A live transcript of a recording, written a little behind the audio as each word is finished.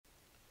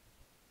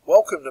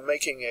Welcome to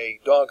making a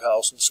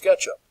doghouse in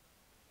Sketchup.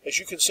 As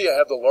you can see, I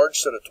have the large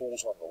set of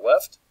tools on the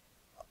left,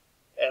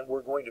 and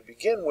we're going to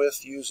begin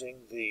with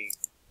using the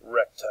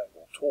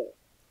rectangle tool.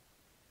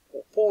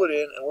 We'll pull it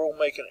in and we'll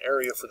make an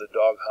area for the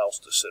doghouse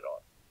to sit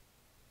on.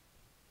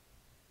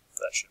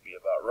 That should be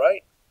about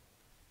right.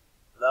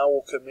 Now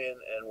we'll come in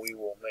and we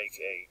will make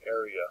an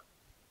area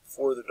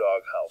for the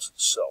doghouse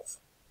itself.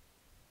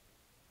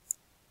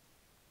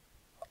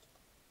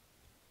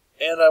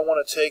 And I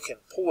want to take and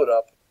pull it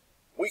up.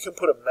 We can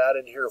put a mat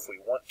in here if we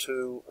want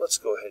to. Let's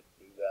go ahead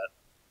and do that.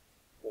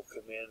 We'll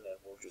come in and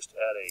we'll just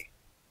add a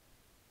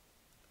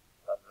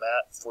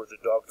mat for the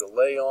dog to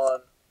lay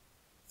on.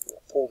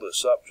 We'll pull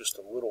this up just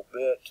a little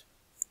bit.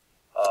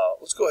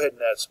 Let's go ahead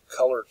and add some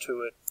color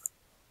to it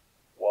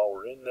while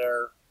we're in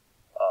there.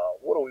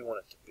 What do we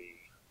want it to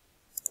be?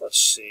 Let's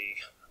see.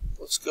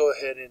 Let's go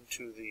ahead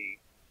into the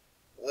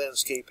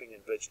landscaping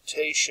and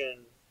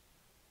vegetation,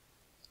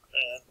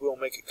 and we'll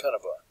make it kind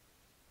of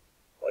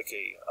like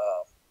a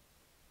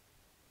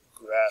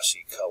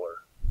grassy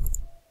color.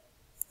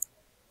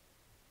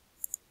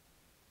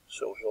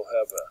 So he'll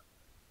have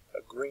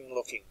a green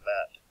looking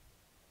mat.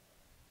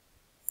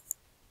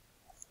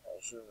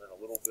 I'll zoom in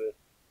a little bit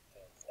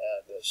and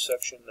add this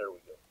section. There we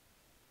go.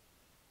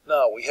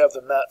 Now we have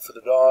the mat for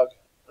the dog.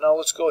 Now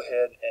let's go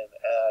ahead and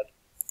add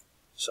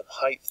some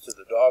height to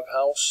the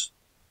doghouse.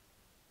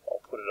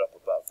 I'll put it up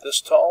about this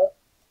tall.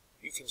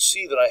 You can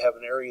see that I have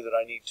an area that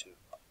I need to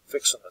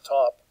fix on the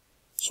top.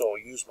 So I'll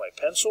use my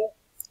pencil.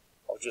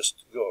 I'll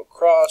just go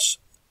across.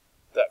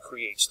 That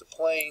creates the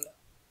plane.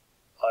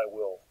 I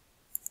will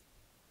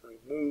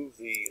remove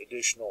the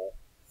additional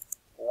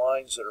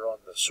lines that are on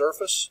the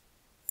surface.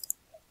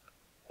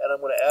 And I'm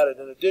going to add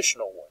an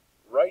additional one.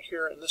 Right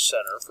here in the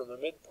center, from the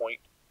midpoint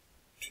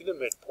to the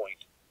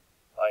midpoint,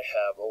 I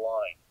have a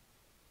line.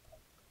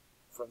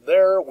 From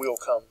there, we'll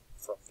come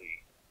from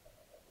the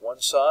one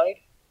side,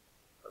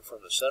 or from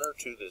the center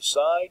to this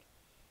side.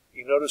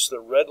 You notice the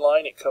red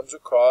line it comes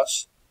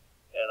across,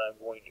 and I'm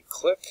going to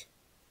click,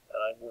 and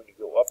I'm going to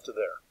go up to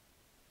there.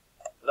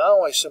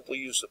 Now I simply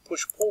use the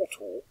push-pull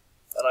tool,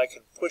 and I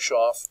can push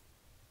off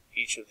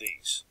each of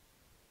these.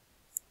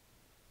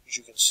 As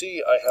you can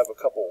see, I have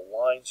a couple of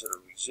lines that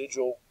are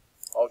residual.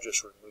 I'll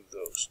just remove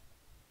those.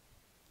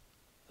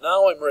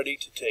 Now I'm ready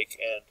to take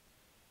and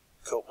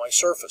coat my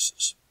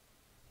surfaces.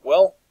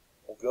 Well,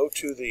 we'll go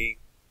to the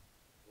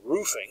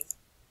roofing,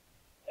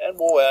 and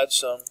we'll add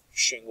some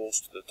shingles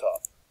to the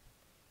top.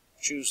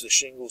 Choose the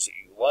shingles that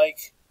you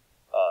like.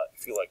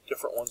 If you like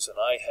different ones than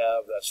I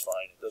have, that's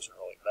fine. It doesn't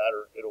really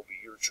matter. It'll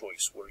be your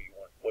choice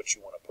what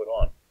you want to put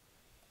on.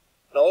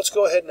 Now let's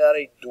go ahead and add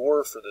a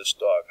door for this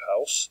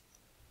doghouse.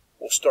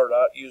 We'll start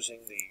out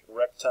using the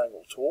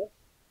rectangle tool.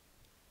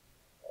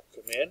 I'll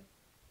come in.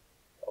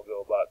 I'll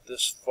go about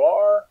this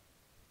far.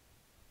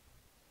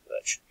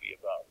 That should be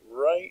about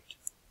right.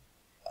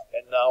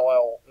 And now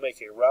I'll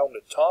make a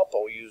rounded top.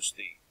 I'll use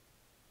the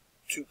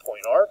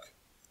 2-point arc.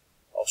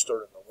 I'll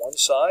start on the one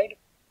side,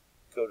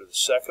 go to the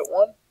second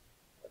one,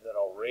 and then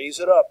I'll raise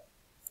it up,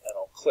 and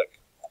I'll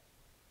click.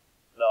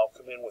 Now I'll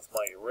come in with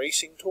my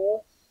erasing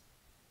tool,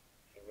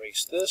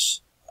 erase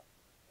this,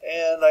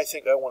 and I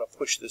think I want to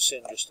push this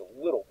in just a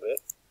little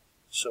bit.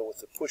 So with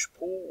the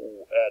push-pull,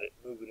 we'll add it,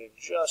 move it in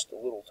just a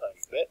little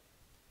tiny bit.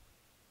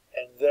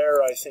 And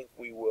there I think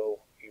we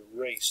will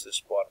erase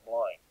this bottom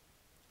line.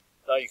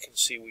 Now you can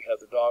see we have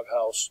the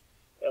doghouse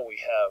and we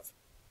have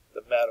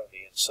the mat on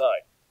the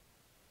inside.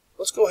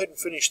 Let's go ahead and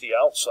finish the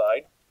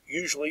outside.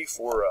 Usually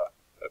for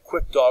a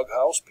quick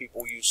doghouse,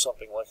 people use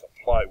something like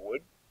a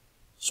plywood.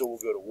 So we'll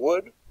go to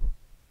wood,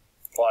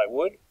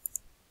 plywood,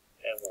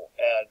 and we'll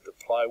add the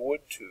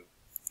plywood to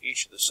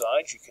each of the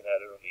sides. You can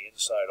add it on the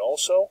inside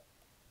also.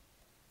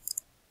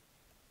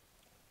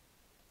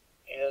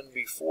 And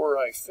before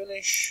I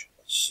finish,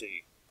 let's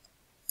see.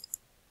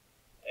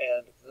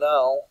 And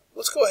now,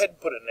 let's go ahead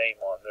and put a name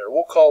on there.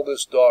 We'll call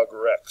this dog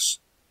Rex.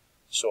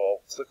 So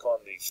I'll click on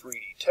the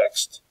 3D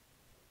text,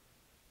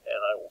 and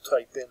I will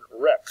type in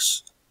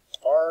Rex,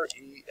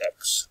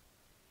 R-E-X.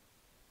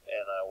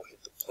 And I will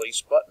hit the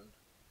place button.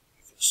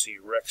 You can see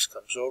Rex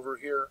comes over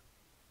here.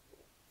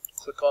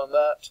 Click on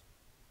that,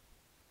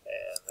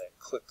 and then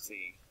click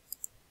the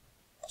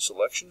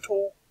selection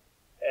tool.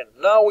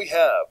 And now we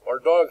have our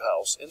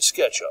doghouse in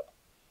Sketchup.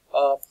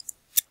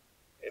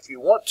 If you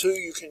want to,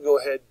 you can go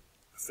ahead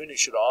and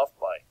finish it off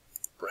by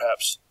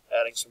perhaps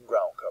adding some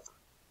ground cover.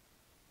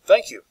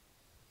 Thank you.